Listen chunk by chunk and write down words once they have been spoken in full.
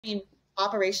I mean,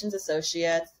 operations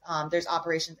associates, there's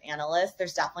operations analysts.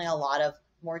 There's definitely a lot of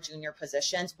more junior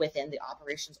positions within the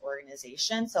operations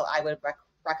organization. So I would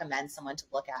recommend someone to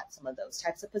look at some of those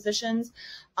types of positions.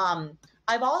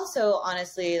 I've also,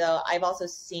 honestly, though, I've also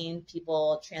seen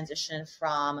people transition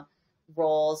from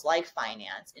roles like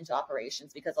finance into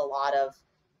operations because a lot of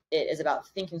it is about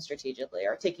thinking strategically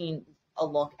or taking a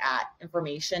look at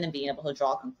information and being able to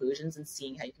draw conclusions and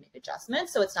seeing how you can make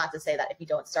adjustments. So it's not to say that if you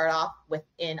don't start off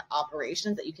within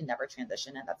operations that you can never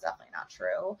transition, and that's definitely not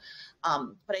true.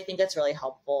 But I think it's really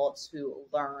helpful to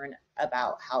learn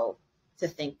about how to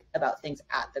think about things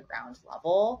at the ground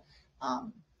level,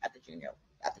 at the junior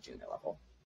level.